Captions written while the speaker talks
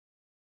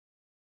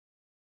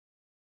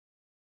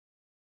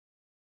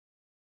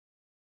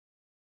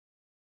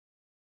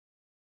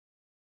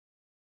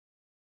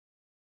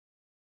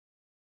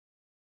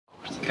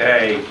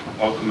Okay,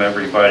 welcome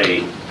everybody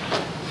to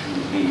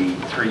the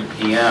 3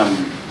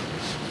 p.m.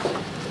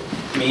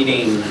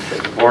 meeting,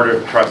 Board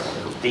of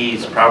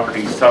Trustees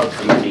Property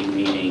Subcommittee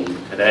meeting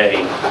today,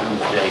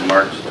 Tuesday,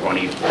 March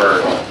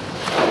 21st.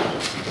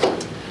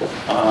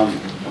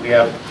 We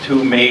have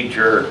two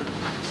major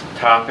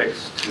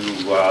topics to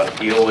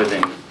deal with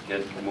and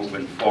get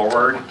moving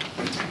forward.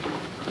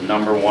 The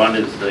number one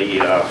is the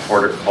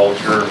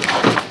horticulture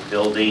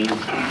building,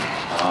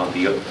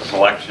 the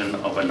selection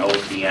of an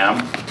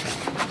OPM,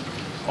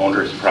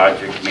 owner's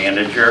project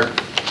manager.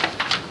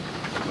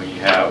 We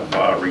have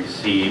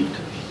received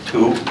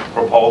two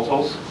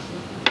proposals,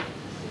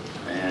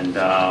 and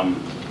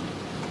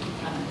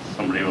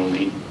somebody will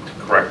need to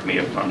correct me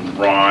if I'm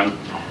wrong.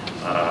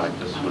 I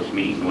just was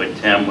meeting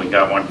with Tim. We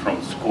got one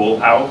from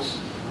Schoolhouse,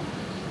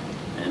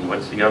 and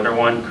what's the other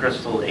one,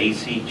 Crystal?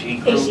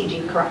 ACG Group?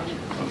 ACG, correct.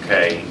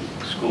 Okay,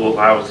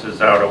 Schoolhouse is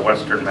out of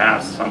Western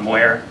Mass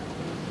somewhere.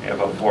 They have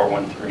a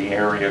 413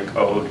 area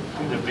code.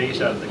 They're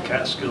based out of the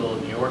Catskill,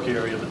 New York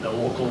area, but the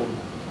local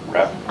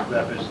rep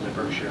is in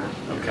Berkshire.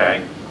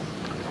 Okay.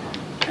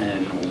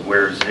 And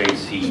where's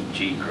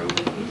ACG Group?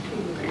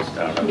 Based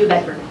out of New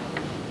Bedford.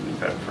 New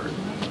Bedford.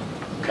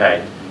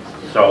 Okay.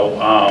 So,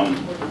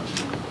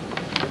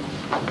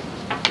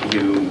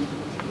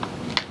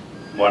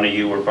 one of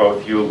you or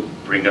both you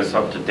bring us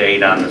up to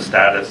date on the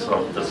status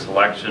of the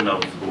selection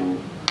of who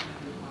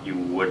you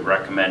would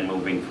recommend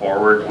moving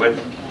forward with.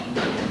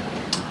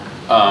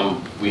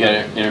 We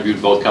had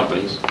interviewed both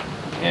companies,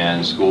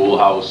 and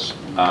Schoolhouse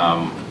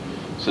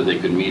said they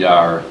could meet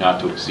our not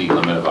to exceed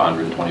limit of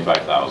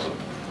 $125,000.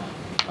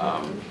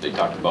 They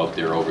talked about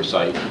their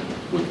oversight,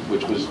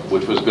 which was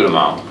a good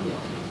amount.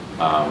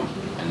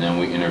 And then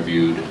we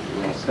interviewed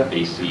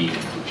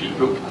ACG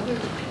Group,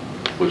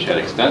 which had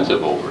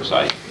extensive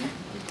oversight,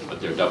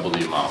 but they're double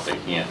the amount.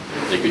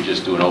 They could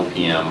just do an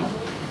OPM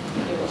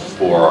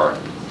for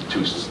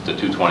the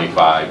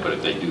 225, but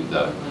if they do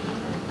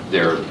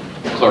their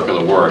clerk of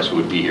the works, who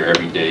would be here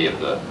every day of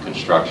the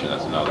construction,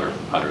 that's another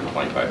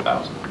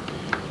 $125,000.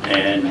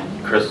 And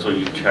Crystal,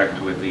 you checked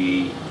with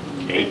the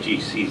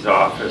AGC's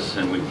office,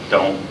 and we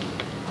don't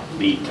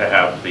need to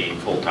have the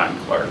full-time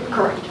clerk.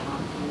 Correct.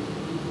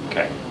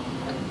 Okay.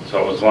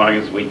 So as long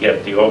as we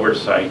get the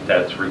oversight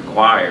that's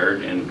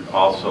required, and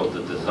also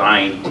the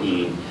design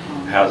team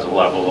has a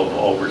level of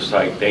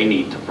oversight they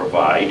need to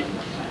provide.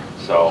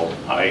 So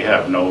I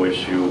have no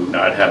issue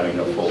not having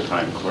a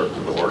full-time clerk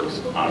of the works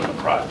on the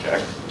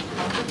project.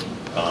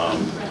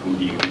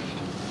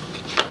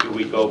 Do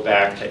we go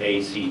back to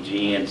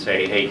ACG and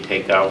say, hey,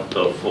 take out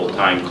the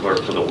full-time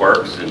clerk of the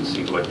works and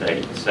see what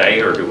they say,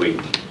 or do we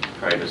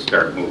try to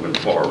start moving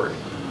forward?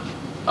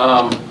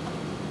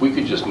 We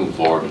could just move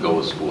forward and go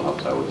with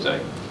Schoolhouse, I would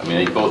say. I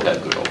mean, they both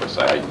had good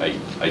oversight.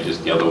 I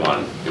just, the other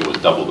one, it was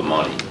double the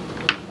money.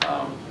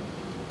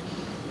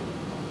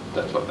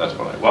 That's what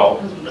I...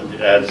 Well,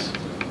 as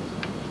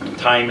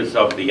time is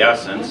of the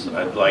essence,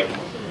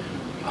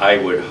 I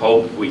would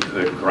hope we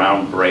could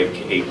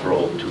groundbreak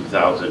April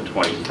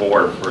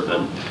 2024 for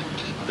the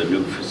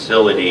new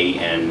facility,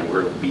 and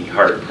we'll be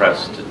hard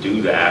pressed to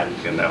do that,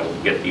 and that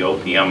will get the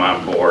OPM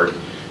on board,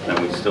 and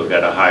then we still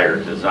got to hire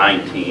a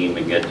design team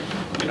and get,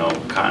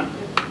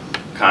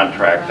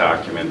 contract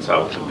documents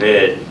out to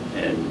bid,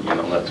 and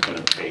that's going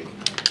to take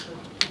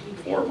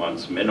 4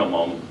 months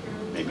minimum,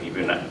 maybe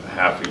even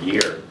half a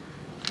year.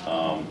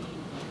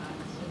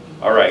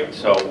 All right,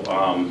 so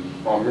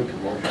I'll make a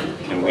motion.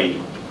 can we?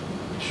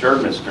 Sure,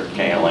 Mr.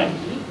 Kaling.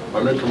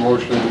 I make a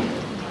motion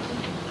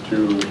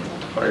to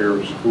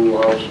hire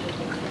Schoolhouse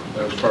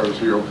as far as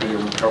the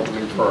OPM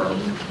company for our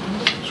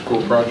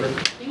school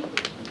project.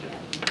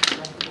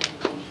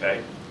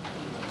 Okay.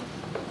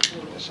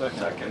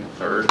 Second,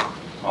 third,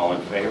 all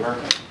in favor?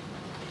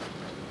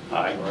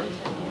 Aye.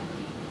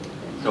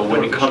 So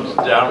when it comes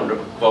down to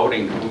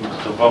voting,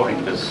 who's the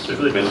voting? It's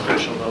really an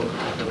official vote,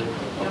 really.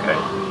 Okay.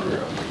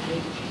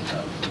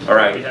 All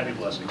right. We have your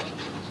blessing.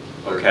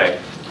 Okay.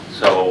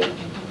 So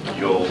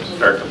you'll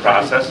start the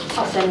process?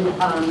 I'll send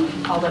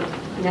all the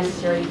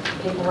necessary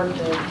paperwork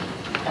to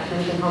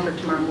Dr. Homer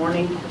tomorrow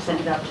morning. I'll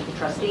send it out to the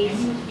trustees,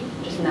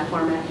 just in that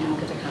format, and we'll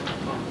get the contact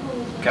form.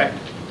 Okay.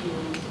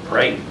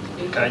 Great.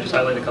 Can I just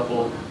highlight a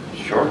couple?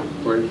 Sure.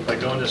 By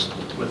going this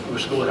with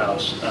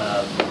Schoolhouse,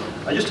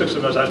 I just took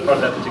some notes. I was part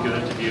of that particular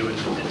interview, and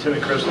Tim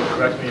and Chris will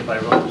correct me if I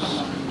wrote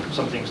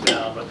some things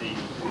down, but the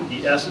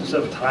essence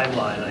of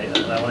timeline,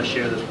 and I want to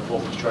share this with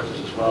both instructors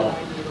as well.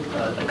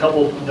 A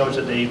couple notes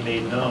that they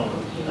made known.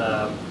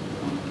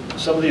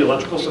 Some of the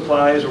electrical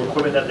supplies or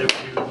equipment that they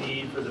would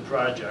need for the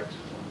project.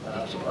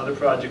 Some other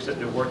projects that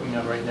they're working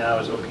on right now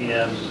as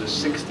OPMs is a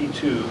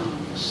 62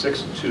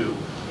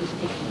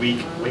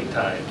 week wait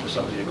time for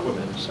some of the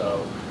equipment.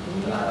 So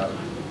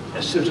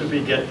as soon as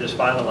we get this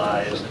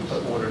finalized and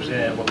put orders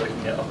in, we're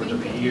looking at upwards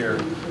of a year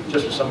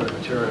just for some of the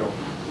material.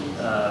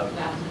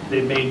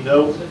 They made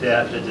note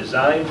that the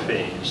design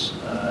phase,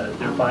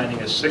 they're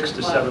finding a 6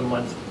 to 7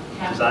 month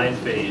design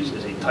phase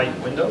is a tight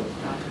window.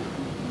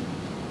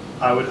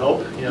 I would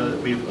hope,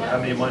 that how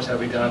many months have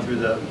we gone through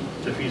the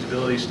the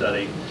feasibility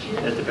study,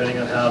 and depending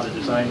on how the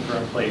design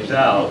firm plays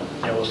out,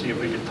 we'll see if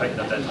we can tighten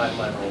up that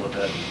timeline a little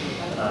bit.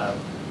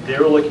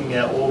 They're looking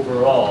at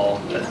overall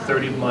a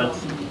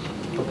 30-month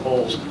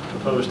proposed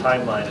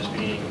timeline as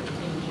being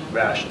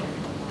rational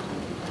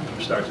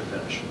from start to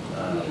finish.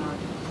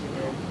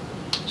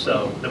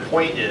 So the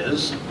point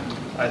is,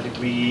 I think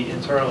we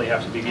internally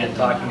have to begin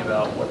talking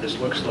about what this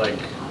looks like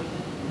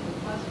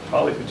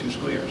probably for 2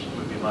 school years,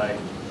 would be my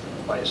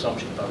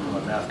assumption, if I'm doing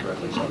my math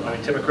correctly. So, I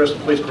mean, Tim and Chris,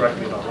 please correct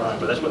me if I'm wrong,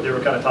 but that's what they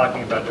were kind of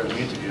talking about during the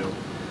interview.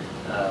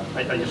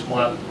 I just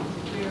want,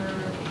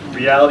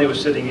 reality was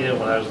sitting in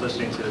when I was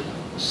listening to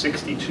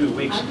 62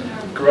 weeks.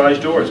 Garage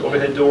doors,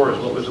 overhead doors,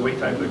 what was the wait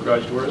time for the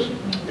garage doors?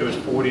 It was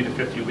 40 to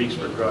 50 weeks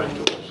for garage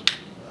doors.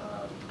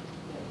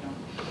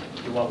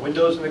 You want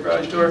windows in the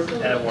garage door?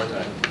 Add more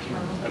time.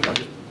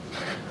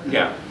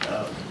 Yeah.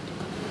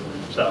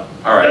 So,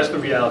 all right. That's the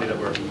reality that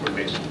we're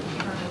facing.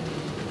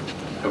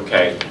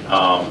 Okay.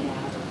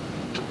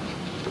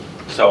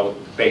 So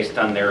based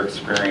on their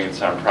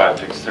experience on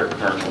projects they're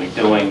currently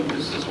doing,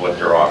 this is what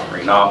they're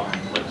offering up.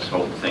 Let's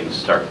hope things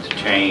start to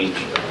change.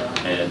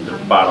 And the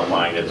bottom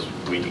line is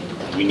we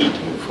need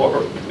to move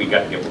forward. We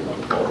got to get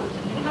moving forward.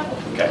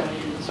 Okay.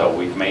 So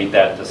we've made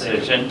that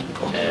decision,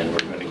 and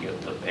we're going to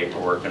get the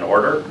paperwork in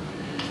order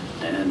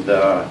and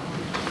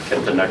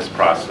get the next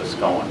process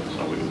going.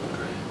 So we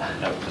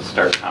have to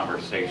start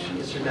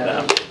conversations with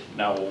them.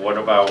 Now, what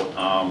about,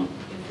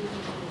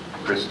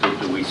 Crystal,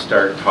 do we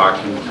start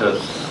talking to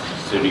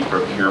city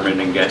procurement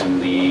and getting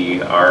the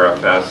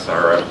RFS,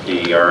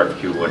 RFP,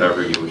 RFQ,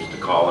 whatever you wish to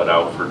call it,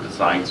 out for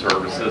design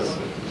services?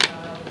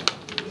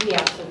 We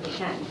absolutely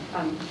can,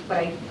 but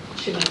I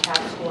shouldn't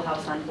have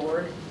Schoolhouse on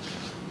board.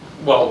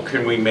 Well,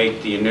 can we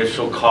make the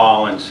initial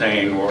call and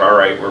saying, well, all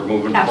right, we're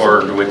moving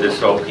forward with this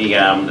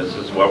OPM, this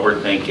is what we're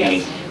thinking,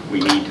 yes. We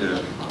need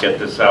to get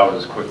this out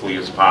as quickly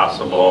as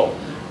possible.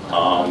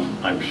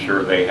 I'm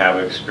sure they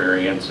have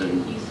experience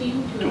in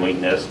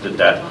doing this. Did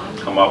that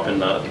come up in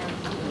the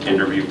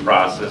interview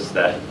process,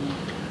 that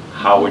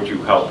how would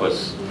you help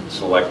us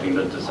selecting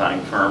the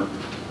design firm?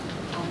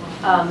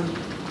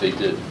 They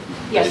did.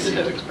 Yes. They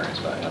did have experience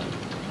by it.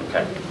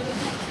 Okay.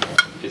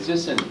 Is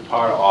this in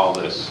part of all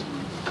this?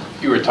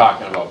 You were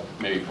talking about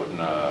maybe putting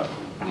a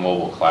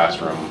mobile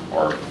classroom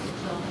or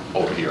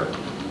over here.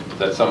 Is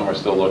that something we're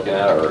still looking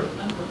at, or?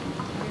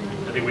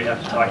 I think we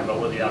have to talk about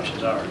what the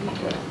options are.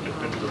 Okay.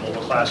 If it's a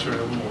mobile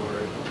classroom,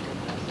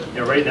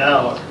 or right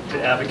now,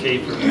 to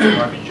advocate for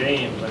Mark and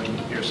James, I mean,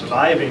 you're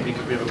surviving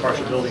because we have a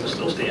partial building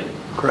still standing.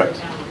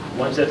 Correct.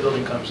 Once that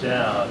building comes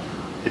down,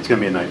 It's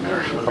going to be a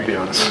nightmare, I'll be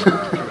honest.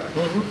 correct.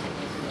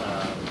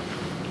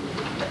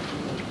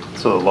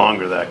 So the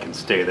longer that can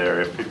stay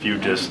there, if you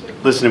just,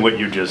 listen to what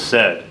you just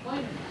said,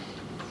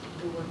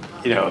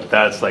 if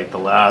that's like the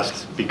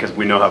last, because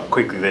we know how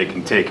quickly they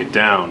can take it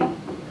down,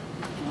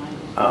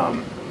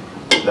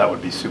 that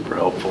would be super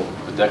helpful.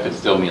 But that could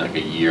still mean like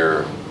a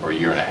year or a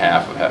year and a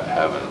half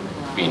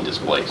of being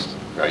displaced,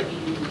 right?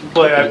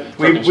 Well,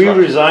 For we construction.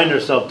 resigned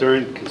ourselves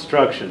during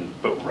construction,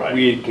 but Right.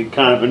 we could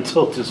kind of,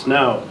 until just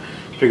now,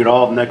 figured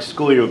all of next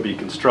school year would be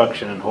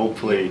construction, and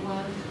hopefully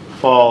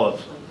fall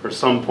of, or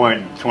some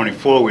point in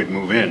 '24 we'd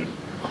move in.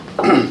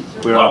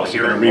 We're Well, obviously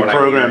going to hearing what I'm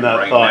reprogram hearing that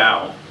right thought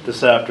now.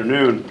 this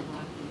afternoon.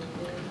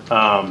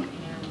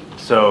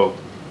 So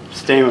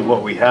staying with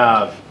what we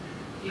have,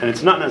 and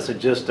it's not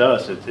necessarily just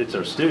us, it's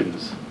our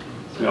students.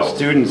 No.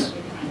 Students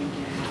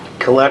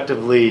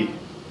collectively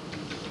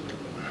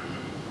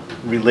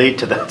relate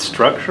to that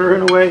structure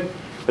in a way,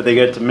 but they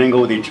get to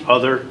mingle with each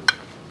other.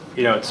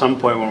 At some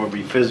point when we'll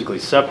be physically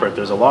separate,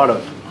 there's a lot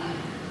of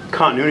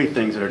continuity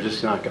things that are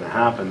just not going to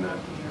happen that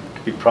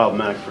could be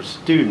problematic for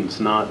students,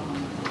 not,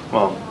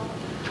 well,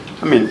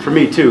 I mean, for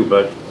me too,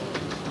 but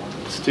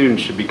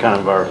students should be kind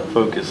of our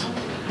focus.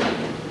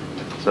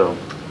 So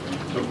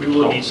we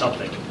will need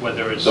something,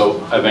 whether it's...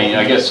 So, I mean,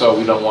 I guess so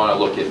we don't want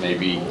to look at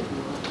maybe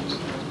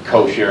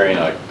co-sharing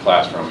a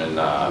classroom in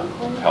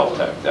health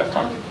tech, that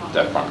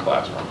front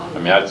classroom. I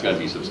mean, that's going to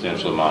be a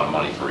substantial amount of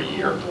money for a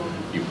year.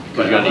 Because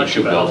But you're I'm going to not need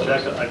sure 2 about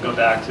buildings. health tech. I'd go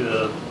back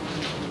to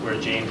where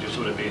James is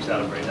sort of based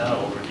out of right now,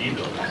 over D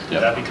building. Yep.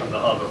 That become the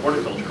hub of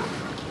horticulture.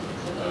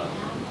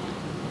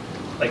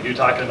 Like you're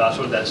talking about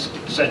sort of that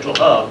central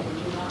hub.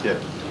 yeah,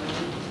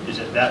 Is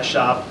it that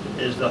shop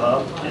is the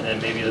hub, and then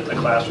maybe the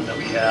classroom that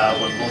we have,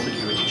 when both of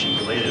you are teaching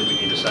related,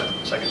 we need a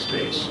second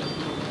space.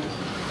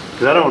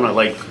 because I don't want to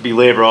like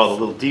belabor all the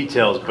little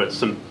details, but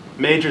some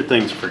major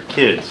things for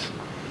kids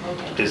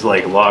is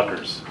like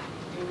lockers.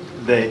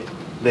 They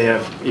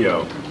have,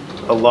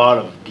 a lot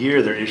of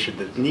gear they're issued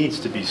that needs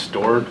to be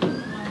stored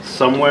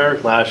somewhere.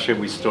 Last year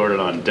we stored it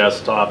on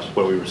desktops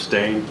where we were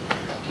staying.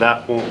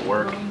 That won't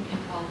work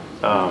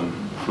for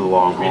the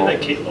long I mean, haul.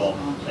 like Well,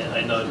 and I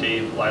know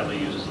Dave Lively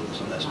uses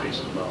some of that space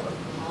as well.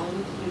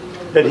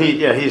 And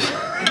he's,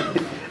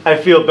 I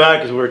feel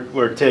bad because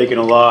we're taking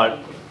a lot,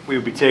 we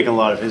would be taking a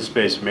lot of his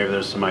space, maybe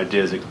there's some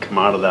ideas that come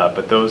out of that,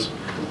 but those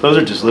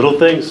are just little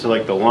things, so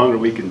like the longer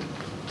we can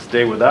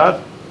stay with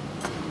that,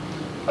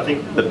 I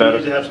think The we better.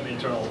 need to have some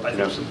internal, I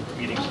think some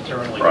meetings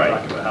internally to Right.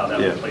 talk about how that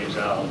Yeah. plays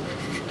out.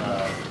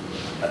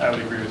 I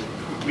would agree with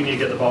you. We need to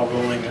get the ball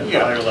rolling at a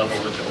Yeah. higher level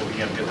with the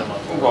OPM, get them on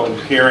board. Well,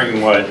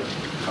 hearing what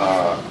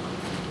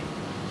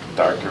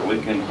Dr.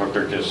 Lincoln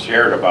Hooker just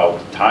shared about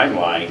the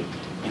timeline,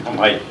 you know,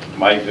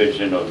 my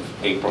vision of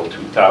April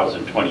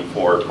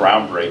 2024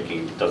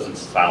 groundbreaking doesn't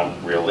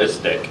sound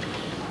realistic.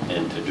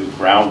 And to do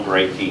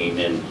groundbreaking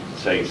in,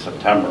 say,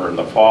 September in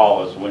the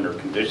fall as winter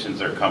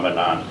conditions are coming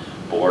on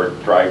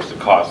board drives the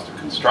cost of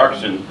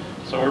construction.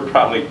 So we're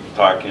probably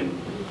talking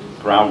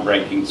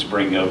groundbreaking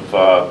spring of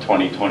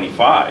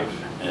 2025.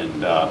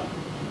 And,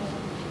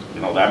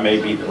 you know, that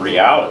may be the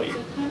reality.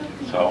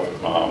 So,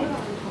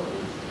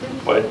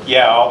 but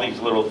yeah, all these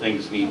little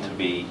things need to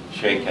be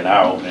shaken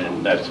out,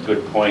 and that's a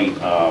good point,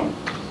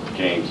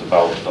 James,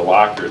 about the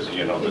lockers.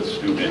 You know, the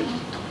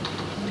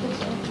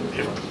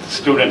if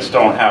students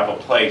don't have a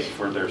place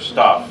for their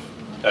stuff,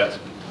 that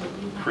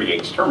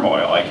creates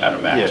turmoil, I can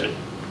imagine. Yeah.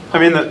 I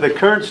mean, the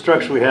current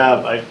structure we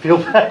have, I feel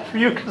bad for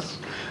you because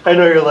I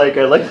know you're like,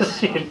 I'd like to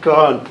see it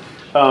gone.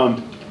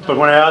 But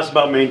when I asked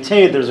about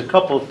maintained, there's a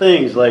couple of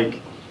things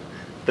like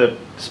the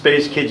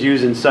space kids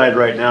use inside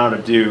right now to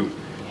do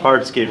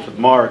hardscapes with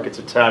Mark. It's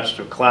attached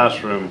to a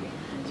classroom,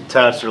 it's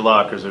attached to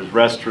lockers, there's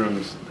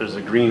restrooms, there's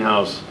a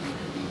greenhouse.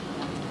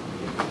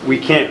 We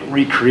can't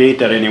recreate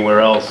that anywhere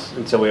else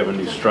until we have a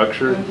new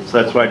structure.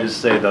 So that's why I just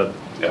say that,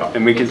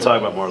 and we can talk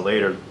about more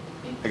later.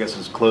 I guess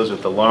it's close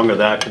with the longer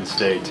that can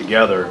stay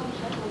together,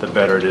 the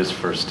better it is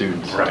for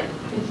students. Right.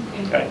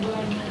 Okay.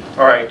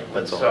 All right.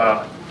 Let's move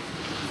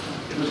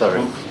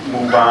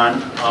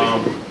on.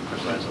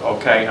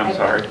 Okay. I'm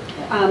sorry.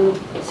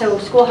 So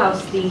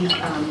Schoolhouse, the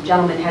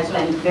gentleman has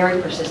been very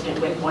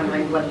persistent with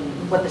wondering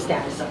what the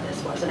status of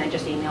this was, and I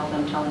just emailed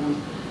them telling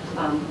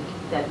them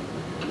that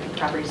the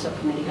property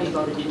subcommittee has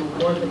voted to move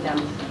forward with them,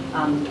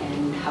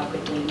 and how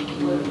quickly we can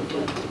move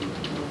to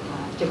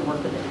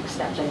work with the next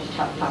steps. I just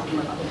talked to him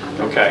about the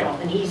contract as well,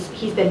 and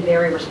he's been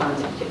very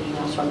responsive to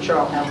emails, so I'm sure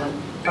I'll have one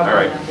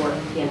probably before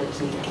the end of this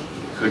meeting.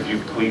 Could you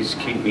please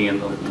keep me in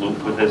the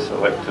loop with this? I'd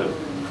like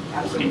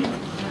to be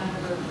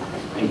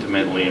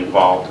intimately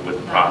involved with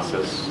the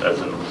process as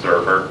an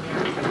observer.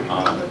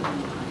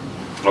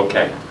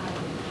 Okay,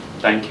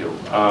 thank you.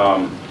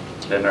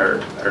 Then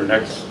our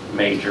next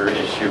major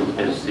issue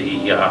is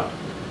the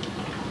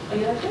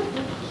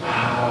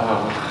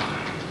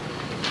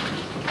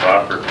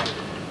proper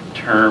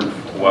term.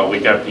 Well, we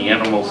got the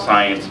animal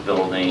science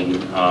building,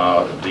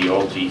 the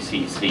old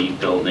GCC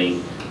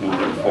building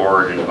moving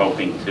forward and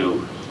hoping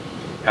to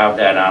have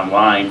that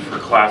online for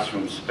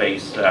classroom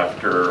space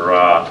after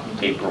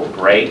April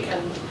break.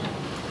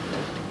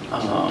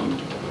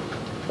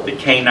 The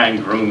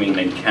canine grooming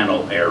and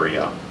kennel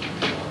area,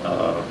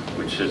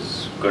 which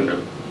is going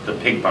to, the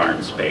pig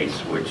barn space,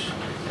 which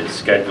is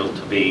scheduled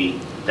to be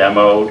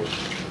demoed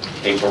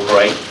April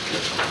break.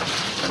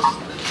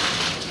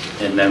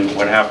 And then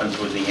what happens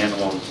with the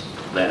animals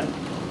then?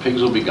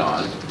 Pigs will be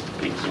gone.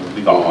 Pigs will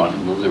be gone.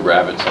 Move the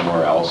rabbit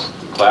somewhere else.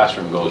 The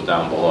classroom goes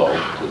down below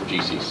to the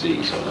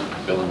GCC, so the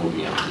building will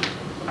be empty.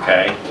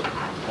 Okay,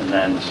 and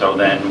then, so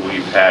then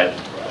we've had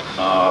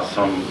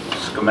some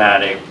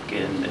schematic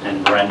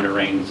and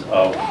renderings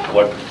of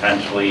what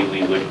potentially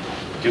we would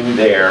do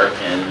there,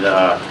 and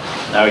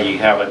now you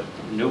have a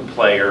new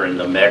player in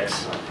the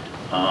mix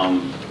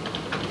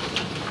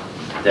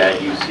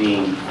that you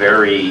seem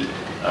very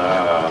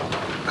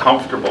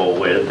comfortable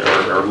with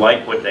or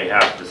like what they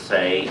have to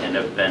say and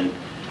have been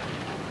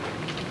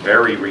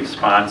very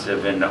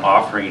responsive in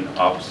offering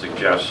up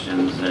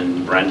suggestions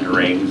and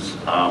renderings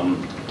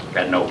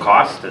at no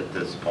cost at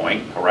this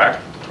point,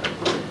 correct?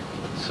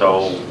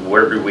 So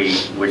where do we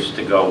wish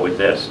to go with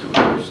this? Do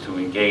we wish to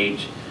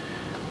engage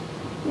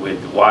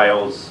with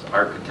Wiles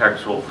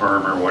Architectural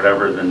Firm or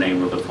whatever the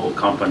name of the full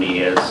company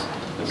is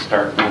and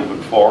start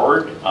moving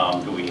forward?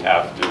 Do we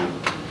have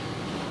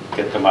to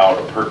get them out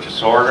a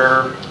purchase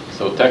order?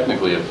 So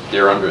technically, if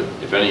they're under,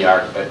 if any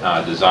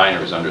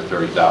designer is under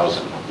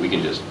 30,000, we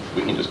can just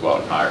go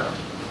out and hire them.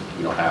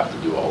 We don't have to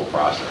do a whole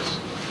process.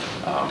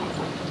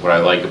 What I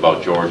like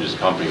about George's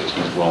company is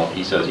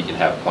he says he can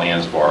have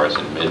plans for us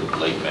in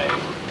late May.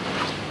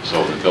 So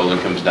if the building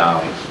comes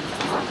down,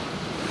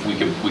 we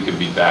could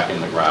be back in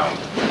the ground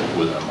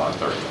within a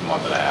month or a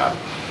month and a half.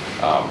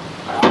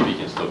 If he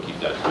can still keep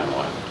that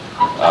timeline.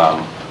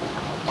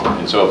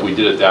 And so if we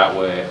did it that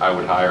way, I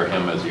would hire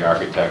him as the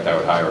architect. I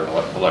would hire an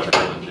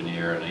electrical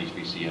engineer and an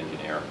HVAC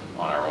engineer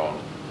on our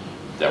own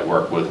that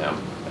work with him.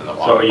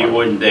 So they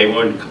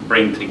wouldn't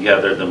bring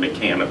together the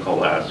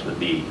mechanical as with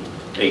the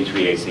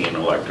HVAC and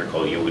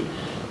electrical. You would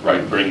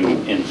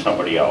bring in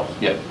somebody else.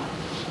 Yeah.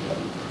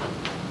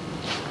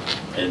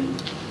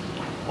 And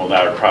well,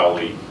 that would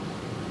probably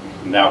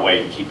in that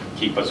way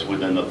keep us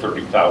within the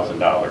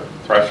 $30,000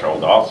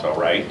 threshold also,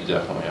 right?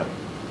 Definitely.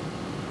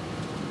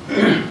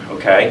 Yeah.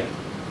 Okay.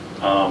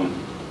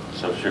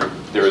 So sure.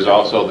 There is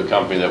also the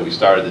company that we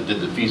started that did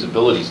the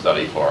feasibility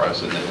study for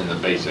us in the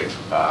basic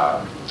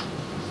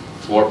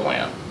floor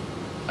plan.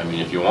 I mean,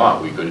 if you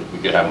want, we could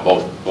have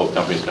both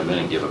companies come in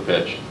and give a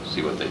pitch,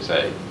 see what they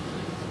say,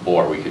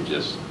 or we could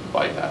just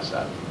bypass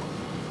that.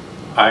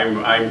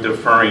 I'm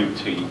deferring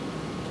to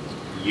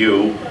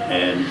you,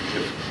 and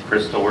if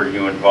Crystal, were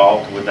you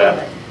involved with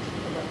that?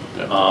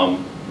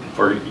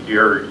 For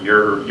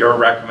your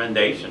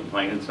recommendation,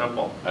 plain and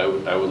simple. I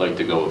would like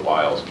to go with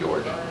Wiles,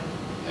 George.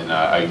 And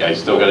I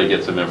still got to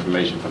get some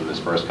information from this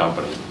first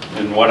company.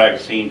 And what I've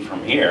seen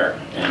from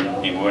here,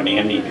 and when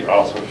Andy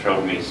also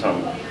showed me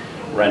some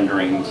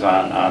renderings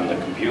on the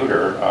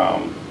computer,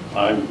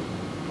 I'm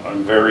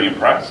very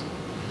impressed.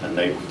 And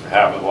they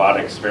have a lot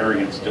of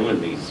experience doing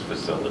these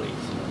facilities.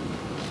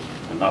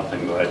 And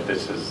nothing that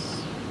this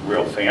is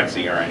real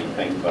fancy or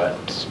anything, but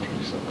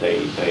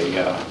they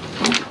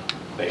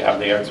have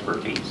the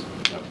expertise.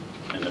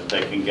 And if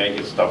they can get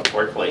you stuff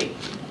quickly,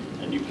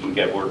 and you can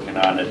get working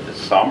on it this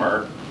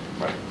summer,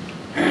 Right.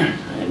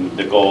 and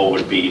the goal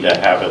would be to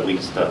have at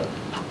least a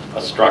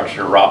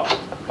structure up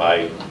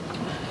by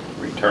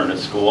return to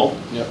school.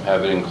 Yep,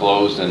 have it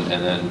enclosed, and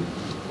then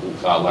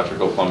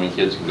electrical plumbing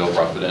kids can go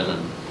rough it in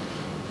and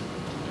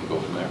go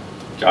from there.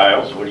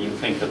 Giles, what do you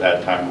think of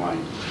that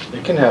timeline?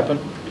 It can happen.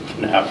 It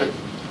can happen?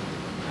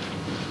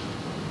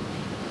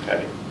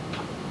 Okay.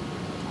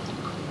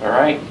 All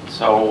right,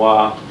 so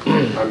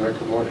I make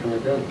a motion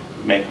again,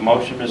 make a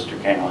motion, Mr.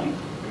 Canling.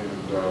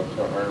 and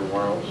to hire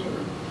Wiles.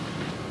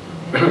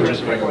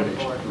 Just a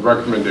recommendation.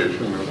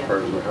 Recommendation, as far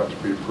as it has to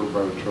be approved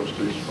by the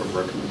trustees for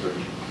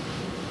recommendation.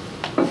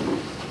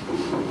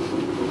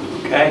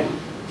 Okay.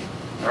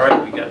 All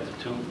right, we got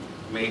the two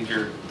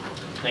major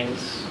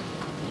things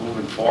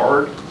moving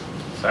forward.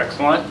 It's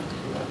excellent.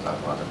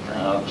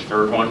 The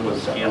third one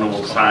was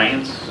animal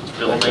science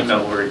building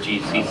over at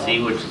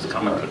GCC, which is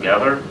coming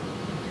together.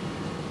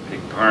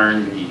 Big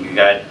Barn, you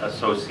got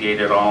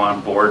Associated all on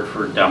board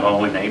for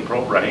demo in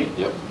April, right?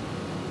 Yep.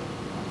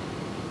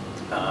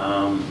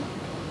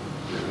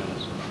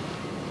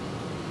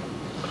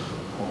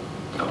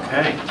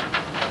 Okay.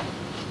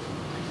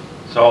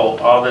 So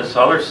all this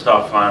other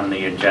stuff on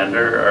the agenda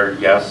are,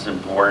 yes,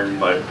 important,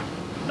 but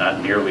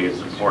not nearly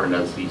as important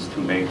as these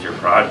two major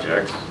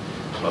projects.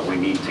 But we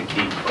need to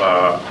keep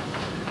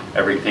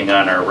everything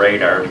on our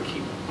radar to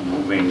keep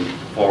moving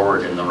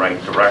forward in the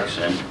right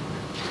direction.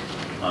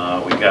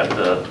 We got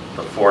the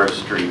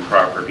forestry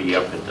property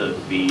up at the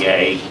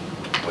VA,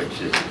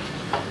 which is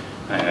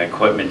an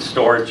equipment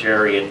storage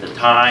area at the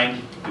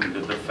time, due to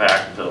the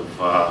fact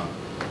of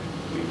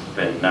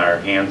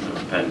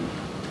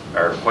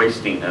our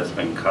hoisting has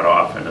been cut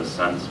off in a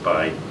sense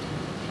by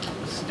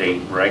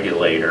state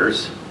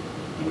regulators.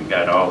 We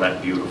got all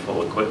that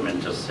beautiful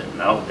equipment just sitting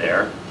out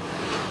there.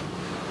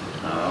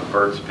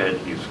 Bird's Pit,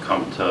 you've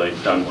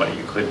done what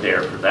you could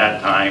there for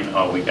that time.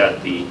 Oh, we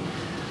got the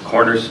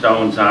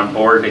cornerstones on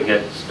board to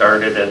get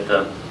started at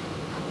the...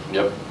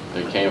 Yep,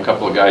 a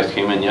couple of guys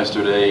came in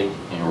yesterday,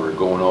 and we're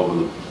going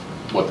over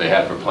what they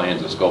had for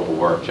plans and scope of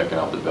work, checking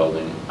out the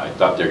building. I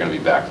thought they're going to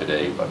be back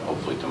today, but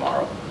hopefully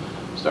tomorrow,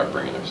 start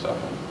bringing their stuff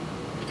in.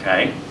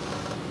 Okay.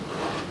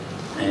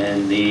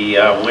 And the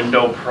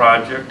window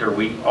project, are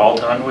we all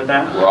done with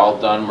that? We're all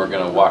done. We're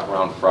going to walk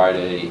around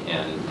Friday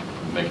and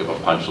make up a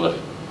punch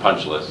list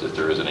if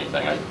there is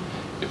anything.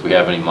 If we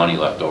have any money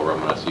left over, I'm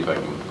going to see if I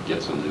can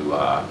get some new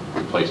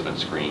replacement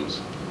screens,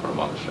 put them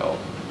on the shelf.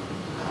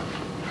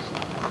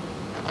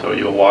 So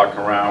you'll walk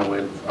around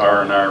with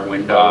R&R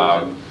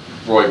windows? And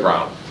Roy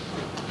Brown.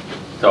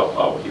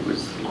 so, he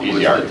was He's the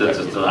the architect.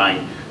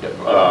 design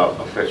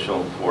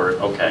official for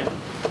it, okay.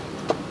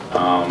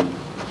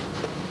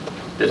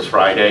 This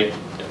Friday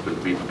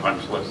would be the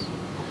punch list.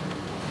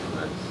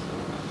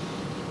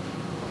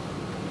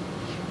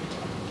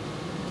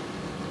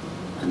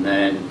 And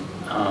then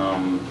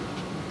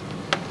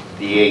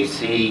the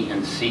AC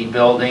and C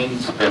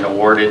building's been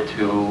awarded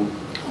to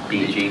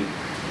BG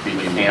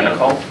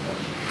Mechanical.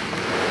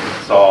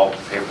 It's all,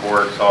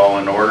 paperwork's all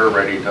in order,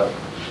 ready to...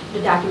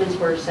 The documents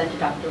were sent to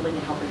Dr.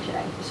 Lingenhelfer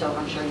today, so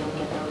I'm sure you'll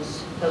get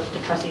those, the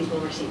trustees will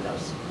receive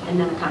those, and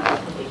then the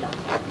contract will be done.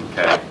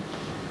 Okay.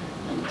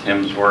 And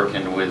Tim's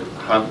working with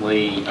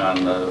Huntley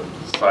on the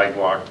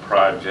sidewalk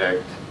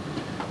project.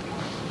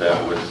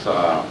 That was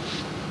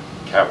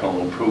capital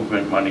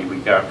improvement money we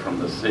got from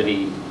the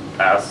city,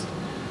 past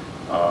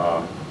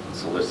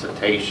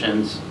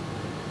solicitations.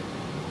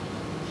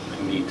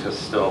 We need to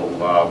still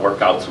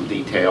work out some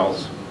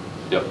details.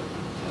 Yep.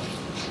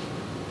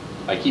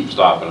 I keep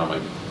stopping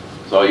him.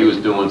 So he was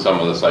doing some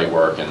of the site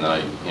work, and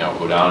I,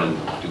 go down and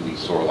do these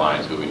sewer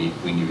lines, because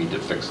we need to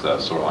fix the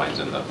sewer lines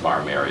in the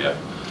farm area.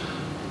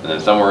 And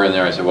then somewhere in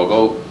there, I said, well,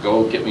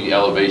 go get me the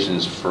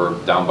elevations for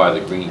down by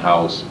the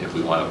greenhouse if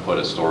we want to put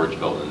a storage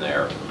building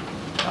there.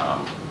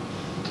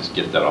 Just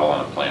get that all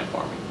on a plan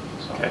for me.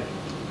 So. Okay.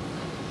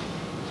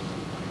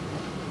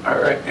 All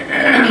right.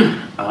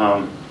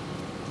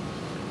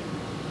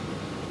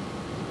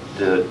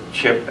 The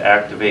chip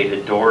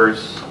activated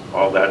doors,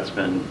 all that's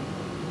been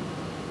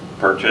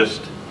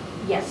purchased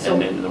Yes, so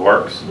and in the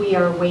works? we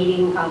are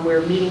waiting,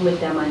 we're meeting with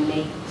them on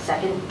May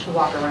 2nd to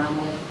walk around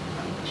with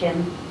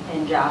Tim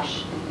and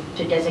Josh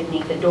to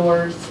designate the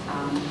doors,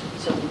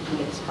 so we can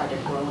get this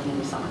project rolling in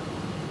the summer.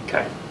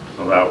 Okay,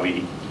 so that'll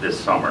be this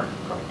summer.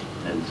 Correct.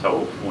 And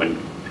so when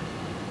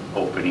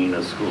opening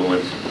a school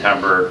in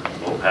September,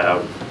 we'll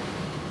have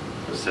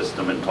the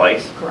system in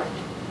place. Correct.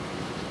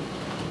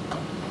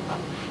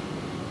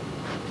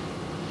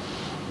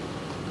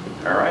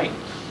 All right,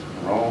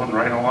 rolling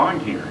right along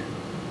here.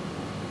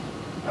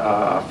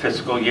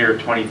 Fiscal year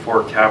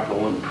 24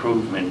 capital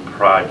improvement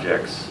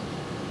projects.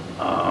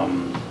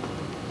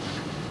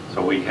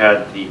 So we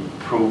had the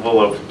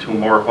approval of 2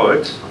 more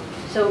hoods.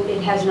 So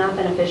it has not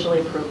been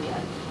officially approved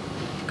yet.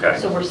 Okay.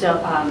 So we're still,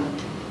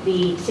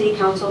 the city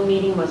council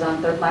meeting was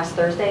on last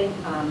Thursday.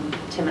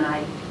 Tim and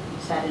I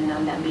sat in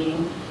on that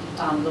meeting,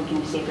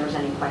 looking to see if there was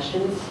any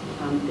questions.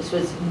 This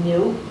was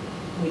new.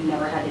 We've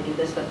never had to do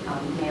this, but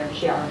Mayor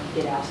Chiara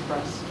did ask for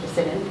us to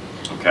sit in.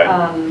 Okay.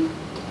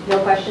 No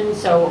questions,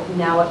 so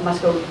now it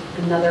must go to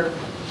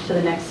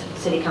the next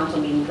city council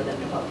meeting for them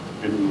to vote.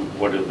 And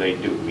what do they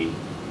do? Meet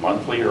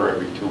monthly or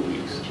every 2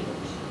 weeks? 2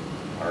 weeks.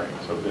 All right,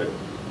 so good.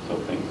 So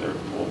things are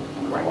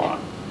moving Right. along.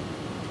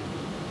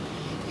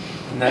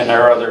 And then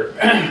our other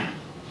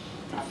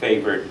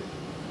favorite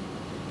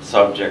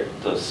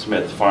subject, the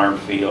Smith Farm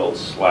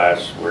Fields /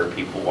 where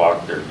people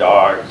walk their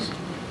dogs.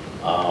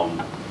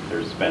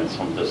 There's been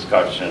some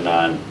discussion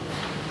on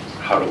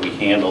how do we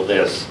handle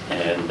this,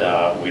 and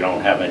we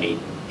don't have any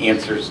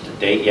answers to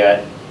date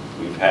yet.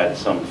 We've had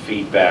some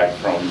feedback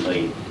from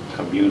the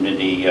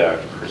community.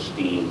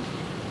 Christine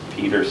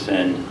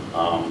Peterson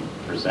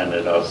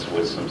presented us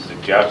with some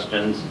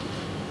suggestions,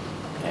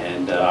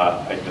 and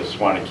I just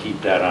want to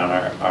keep that on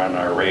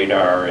our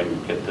radar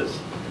and get this.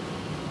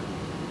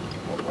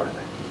 What are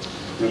they?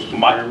 Mr.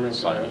 My- Chairman,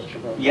 can I ask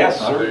about Yes,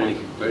 that? certainly.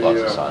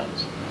 Lots of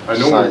signs. I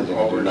know Signs we're ain't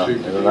gonna do nothing.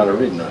 overseeing They're not a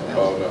reading nothing.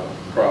 about a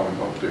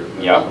problem up there.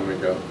 that Yeah. Somebody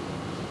got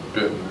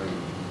bitten and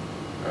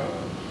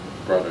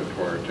brought it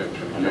to our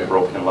attention And a again.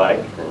 broken leg?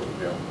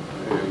 Yeah,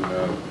 and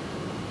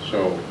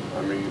so,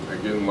 I mean,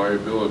 again,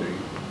 liability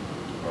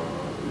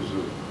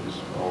is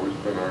always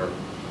been our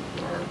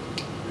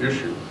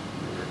issue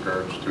in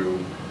regards to,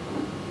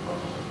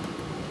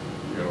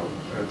 you know,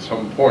 at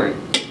some point,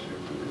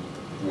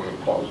 when it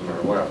falls in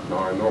our lap.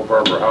 Now, I know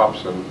Barbara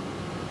Hobson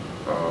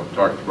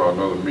talked about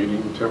another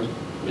meeting, Tim?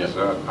 Yeah. Is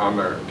that on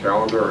the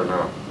calendar or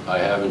not? I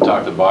haven't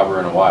talked to Barbara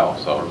in a while,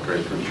 so.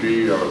 Okay, because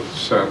she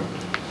sent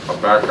a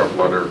backup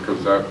letter,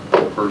 because that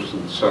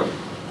person sent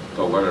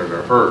the letter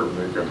to her,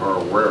 making her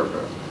aware of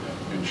it.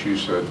 And she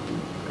said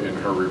in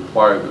her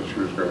reply that she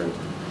was going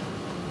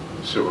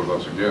to sit with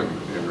us again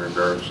in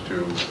regards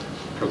to,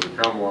 because the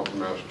Commonwealth of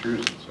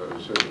Massachusetts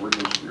said we're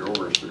just the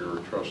overseer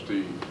or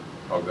trustee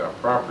of that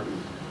property,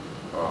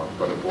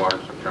 but it belongs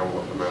to the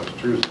Commonwealth of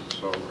Massachusetts.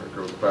 So it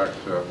goes back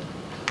to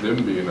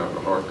them being on the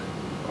hook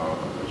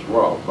as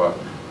well. But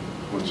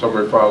when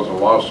somebody files a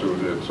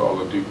lawsuit, it's all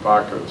the deep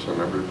pockets and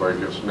everybody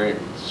gets named.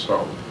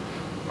 So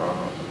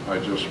I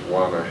just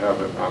want to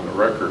have it on the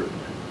record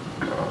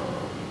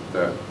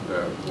that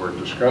we're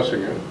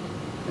discussing it,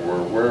 we're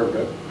aware of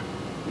it,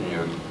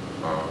 and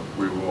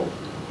we will,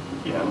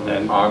 Yeah, and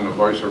then on the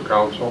voice of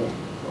council,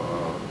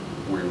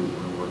 we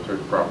will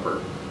take proper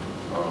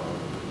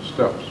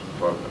steps.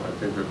 But I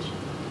think it's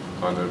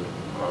on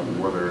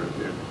whether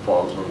it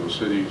falls on the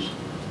city's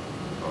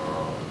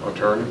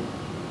attorney,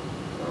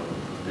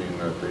 being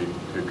that they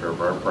take care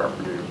of our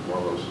property as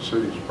well as the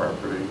city's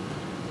property,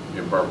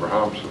 and Barbara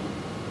Hobson.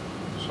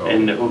 So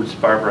and who's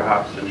Barbara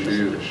Hobson?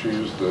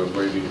 she's the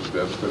lady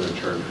that's been in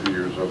charge for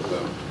years of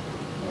the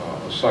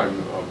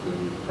assignment of the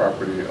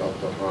property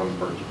up on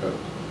Bird's Pit.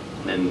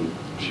 And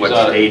She's what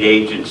out of state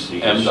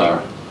agency is she?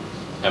 MDAR.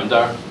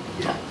 MDAR?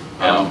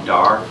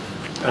 MDAR?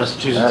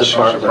 Massachusetts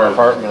Department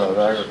Department. of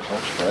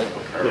Agriculture, right?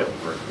 Yep.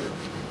 Right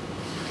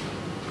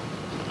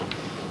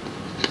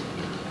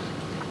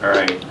there. All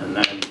right, and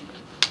then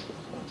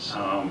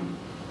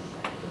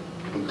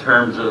in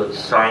terms of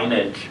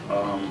signage,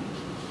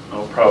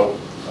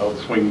 I'll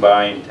swing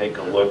by and take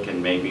a look,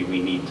 and maybe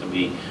we need to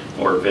be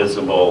more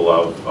visible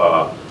of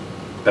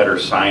better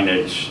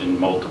signage in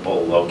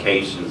multiple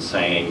locations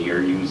saying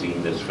you're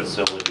using this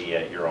facility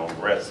at your own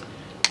risk,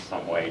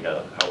 some way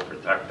to help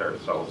protect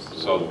ourselves a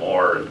little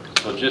more.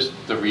 So just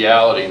the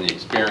reality and the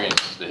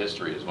experience, the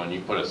history is when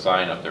you put a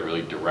sign up that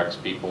really directs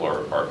people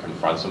or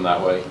confronts them that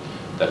way,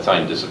 that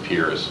sign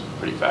disappears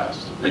pretty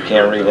fast. You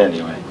can't read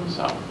anyway.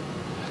 So,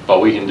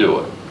 but we can do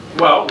it.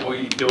 Well,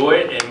 we do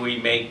it and we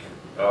make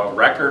a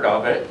record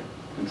of it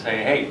and say,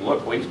 hey,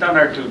 look, we've done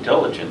our due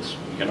diligence.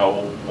 You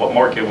know, what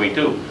more can we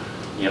do?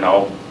 You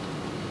know,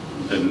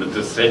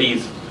 the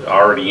city's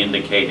already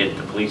indicated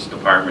the police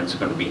department's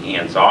going to be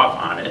hands off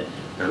on it.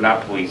 They're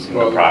not policing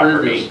the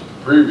property. The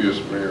previous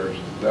mayors,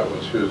 that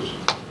was his,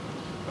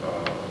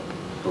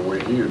 the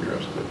way he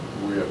addressed it.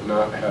 We have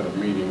not had a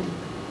meeting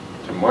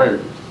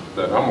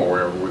that I'm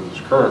aware of with his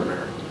current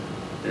mayor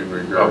in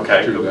regards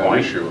Okay, to good that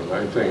point. issue. And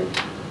I think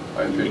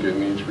it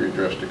needs to be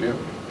addressed again.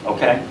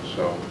 Okay.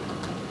 So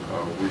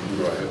we can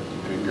go ahead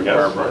and give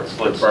Yes, Barbara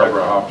let's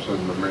Barbara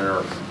Hobson, the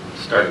mayor.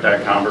 Start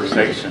that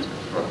conversation.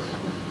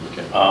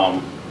 Okay.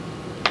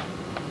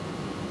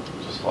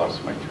 Just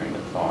lost my train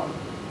of thought.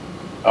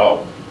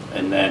 Oh,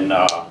 and then,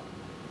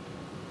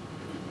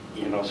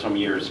 you know, some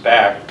years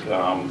back,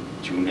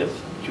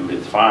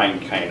 Judith Fine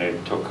kind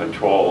of took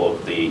control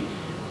of the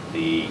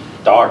the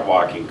dog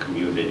walking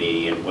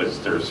community and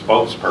was their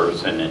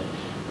spokesperson, and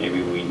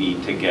maybe we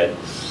need to get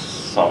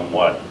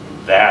somewhat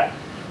that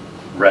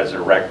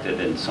resurrected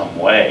in some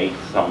way.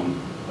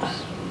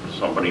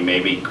 Somebody,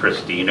 maybe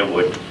Christina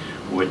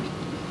would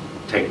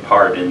take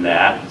part in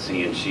that,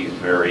 seeing she's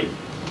very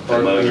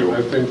familiar.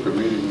 I think the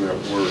meeting that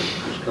we're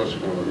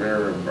discussing with the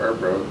mayor and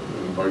Barbara,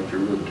 invite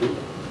Judah too,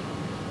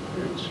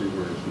 and see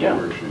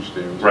where she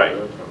stands. Right.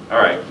 All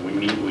right. We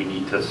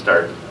need to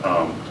start.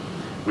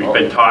 We've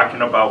been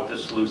talking about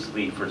this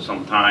loosely for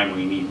some time.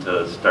 We need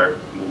to start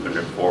moving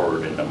it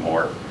forward in a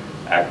more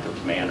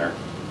active manner.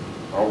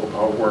 I'll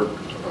work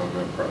on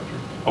that project.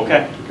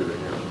 Okay. To get it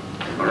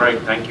in. All right.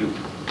 Thank you.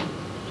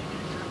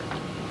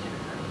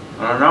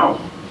 I don't know.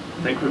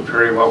 I think we've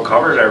pretty well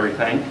covered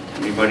everything.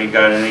 Anybody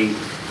got any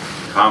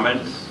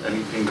comments?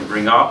 Anything to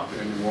bring up?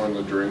 Any more on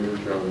the drainage?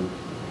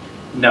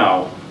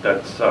 No.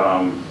 That's.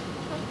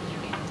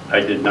 I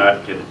did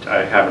not get it.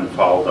 I haven't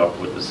followed up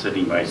with the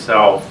city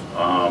myself.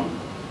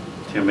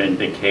 Tim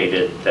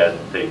indicated that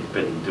they've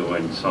been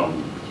doing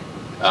some.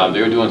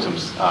 They were doing some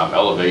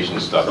elevation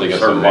stuff. They got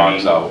some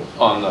marks out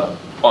on the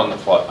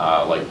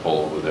light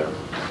pole over there.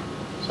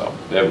 So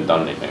they haven't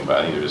done anything, but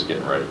I think they're just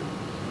getting ready.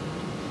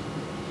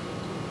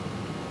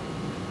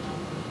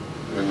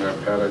 In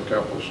that paddock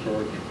apple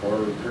storage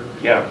water repair?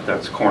 Yeah,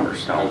 that's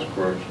Cornerstone. That's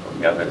Cornerstone.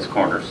 Yeah, that's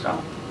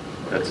Cornerstone.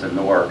 That's in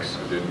the works.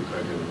 I didn't.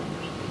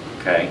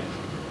 Okay,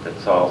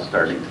 that's all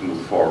starting to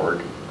move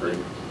forward. Great.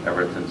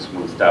 Everything's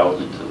moved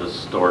out into the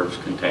storage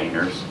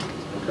containers.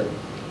 Okay.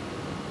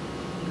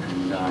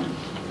 And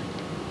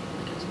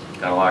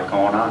got a lot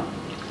going on.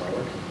 I like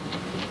it.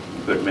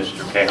 Good,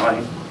 Mr.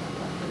 Kaline.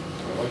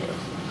 I like it.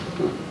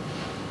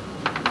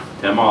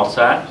 Tim, all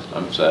set?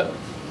 I'm set.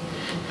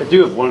 I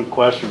do have one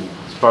question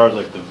as far as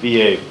like the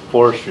VA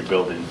forestry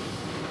building.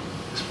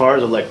 As far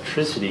as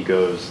electricity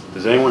goes,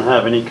 does anyone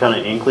have any kind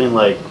of inkling,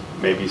 like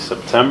maybe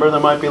September there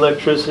might be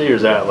electricity, or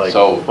is that like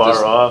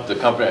far off? The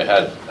company I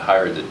had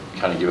hired to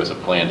kind of give us a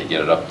plan to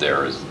get it up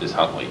there is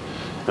Huntley.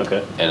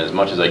 Okay. And as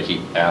much as I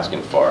keep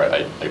asking for it,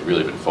 I've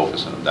really been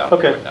focusing them down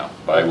Okay. right now.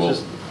 But I will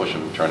push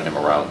him, turn him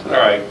around to All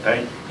that.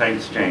 right,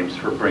 thanks, James,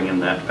 for bringing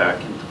that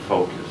back into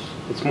focus.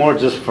 It's more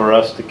just for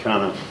us to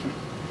kind of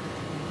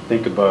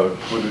think about.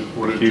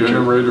 Would a future.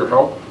 generator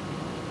help?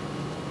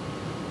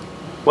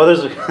 Well,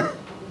 there's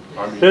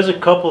I mean, there's a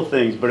couple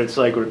things, but it's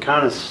like we're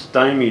kind of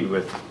stymied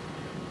with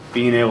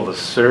being able to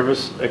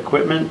service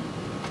equipment.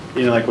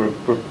 You know, like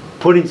we're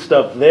putting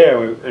stuff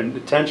there, and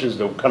intentions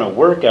to kind of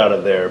work out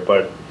of there,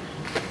 but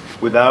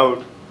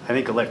without, I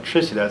think,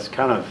 electricity, that's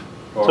kind of,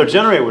 so a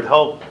generator would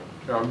help,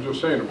 yeah, I'm just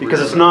saying. because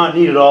it's not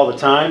needed all the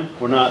time.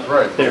 We're not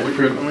Right, there but we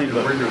could, frequently,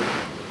 but.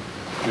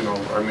 you know,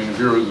 I mean, if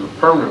it was a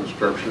permanent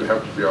structure, it'd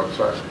have to be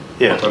outside.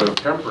 Yeah. But a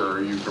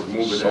temporary, you could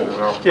move it in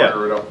and out, Yeah.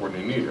 fire it up when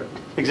you need it.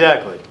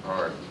 Exactly.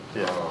 All right.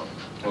 Yeah.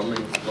 Let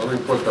me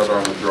put that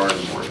on the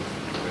drawing board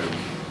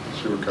and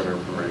see what kind of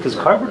information. Because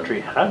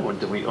Carpentry had one,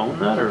 do we own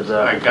that, or is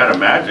I that? gotta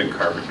imagine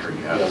Carpentry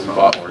Yeah, has we some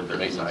bought for their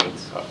maintenance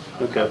sites.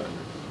 stuff. Okay.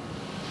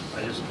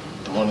 I just,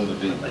 One of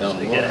the, I down just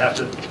the again have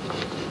to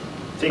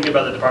think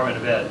about the Department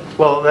of Ed.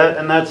 Well,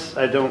 that's,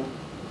 I don't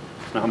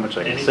know how much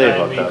I can say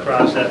about Anytime we that.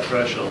 cross that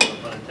threshold, no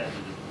pun intended,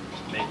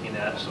 making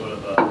that sort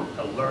of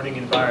a learning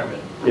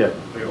environment, Yeah,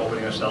 we're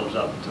opening ourselves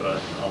up to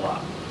a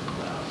lot.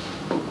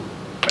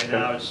 Right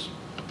now, it's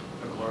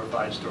a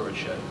glorified storage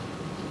shed.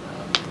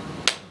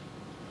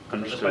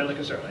 That's my only understood.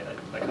 concern.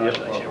 I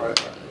caution, I share Well,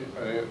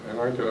 with and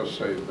I gotta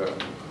say that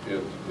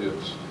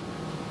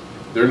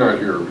they're not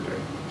here every day.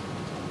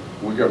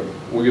 We got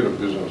a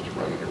business to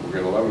run here. We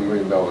got $11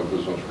 million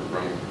business we're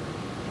running.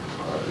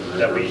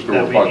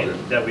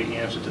 that we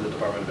answer to the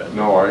Department of Ed.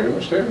 No, I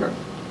understand that,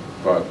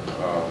 but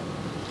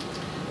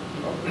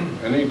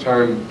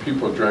anytime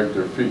people drag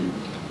their feet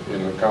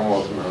in the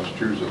Commonwealth of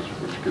Massachusetts,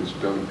 which gets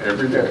done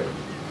every day,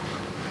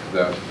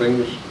 that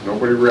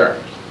nobody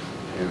reacts.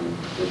 And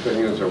the thing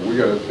is that we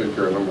gotta take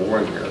care of number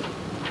one here,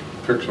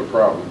 fix a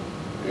problem,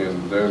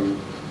 and then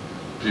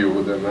deal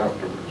with them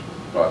afterwards.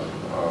 But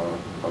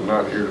I'm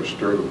not here to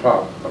stir the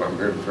pot, but I'm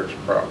here to fix a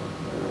problem.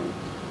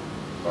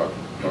 But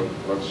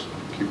let's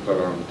keep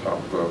that on top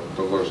of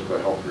the list to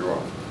help you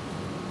out.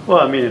 Well,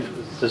 I mean, if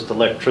it's just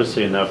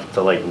electricity enough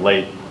to like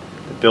light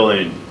the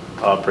building,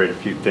 operate a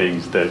few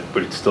things that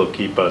would still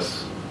keep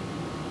us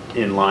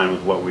in line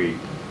with what we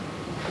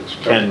It's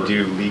can temporary.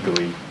 do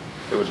legally,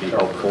 it would be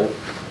helpful.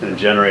 And a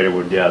generator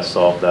would, yeah,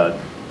 solve that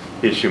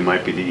issue,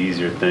 might be the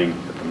easier thing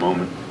at the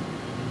moment.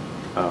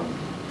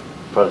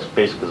 But it's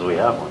basically because we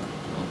have one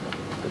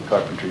that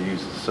Carpentry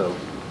uses, so.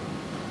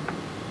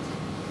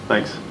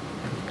 Thanks.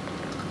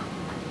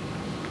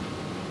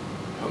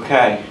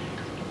 Okay.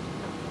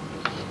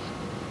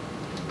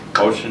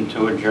 Motion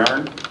to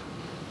adjourn?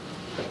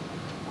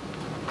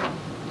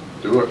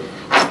 Do it.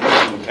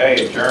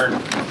 Okay, adjourn.